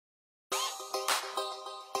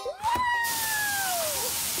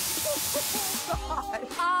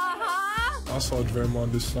I saw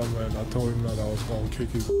Draymond this summer and I told him that I was going to kick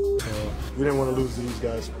his We didn't want to lose to these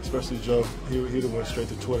guys, especially Joe. He'd have went straight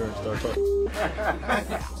to Twitter and started talking.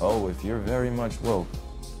 Oh, if you're very much woke,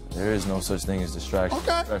 there is no such thing as distraction,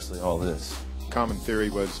 especially all this. Common theory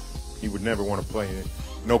was he would never want to play in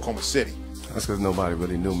Oklahoma City. That's because nobody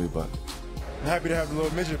really knew me, but I'm happy to have the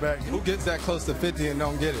little midget back. Who gets that close to 50 and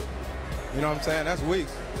don't get it? You know what I'm saying? That's weak.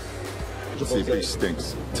 See if he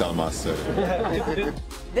stinks. Tell him I said it.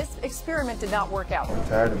 This experiment did not work out. I'm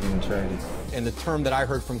tired of being traded. And the term that I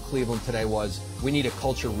heard from Cleveland today was, we need a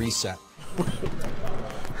culture reset.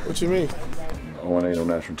 What you mean? I want to no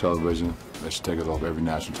national television. They should take us off every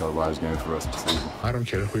national televised game for us this season. I don't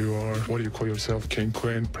care who you are. What do you call yourself? King,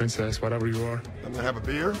 queen, princess, whatever you are. I'm going to have a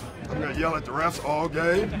beer. I'm going to yell at the refs all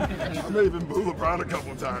game. I may even move LeBron a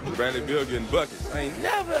couple of times. Bradley Beal getting buckets. I ain't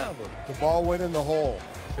never ever. The ball went in the hole.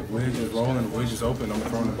 If we're just rolling, if we're just open, I'm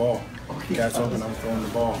throwing the ball. Cat's open, I'm throwing the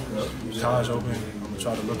ball. Taj open, I'm going to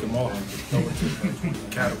try to look him off.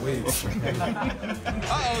 Cat waves.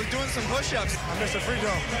 Uh-oh, doing some push-ups. I missed a free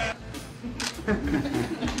throw.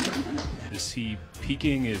 Is he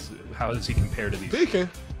peaking? How does he compare to these? Peaking?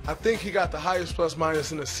 I think he got the highest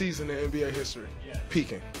plus-minus in the season in NBA history.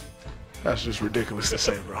 Peaking. That's just ridiculous to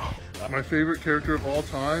say, bro. My favorite character of all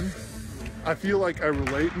time, I feel like I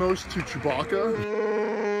relate most to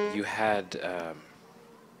Chewbacca. You had,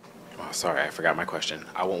 oh, sorry, I forgot my question.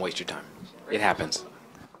 I won't waste your time. It happens.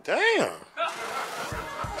 Damn.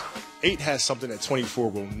 8 has something that 24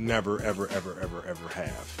 will never, ever, ever, ever, ever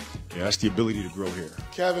have. Yeah, that's the ability to grow here.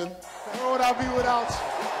 Kevin, where would I be without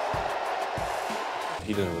you?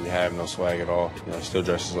 He doesn't really have no swag at all. You know, he still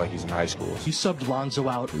dresses like he's in high school. You subbed Lonzo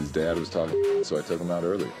out. His dad was talking, so I took him out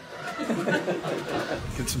early.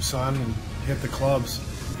 Get some sun and hit the clubs.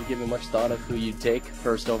 You giving much thought of who you take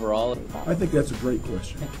first overall? I think that's a great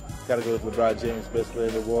question. Got to go with LeBron James, best player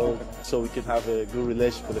in the world, so we can have a good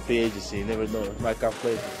relationship with the free agency. You never know, might come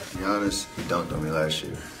play. To be honest, he dunked on me last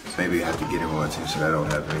year. Maybe I have to get him one too, so that don't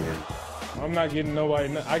happen again. I'm not getting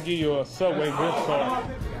nobody. I give you a Subway gift card.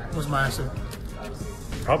 What's my answer?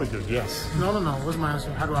 Probably just yes. No. What's my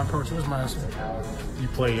answer? How do I approach it? What's my answer? You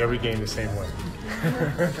play every game the same way.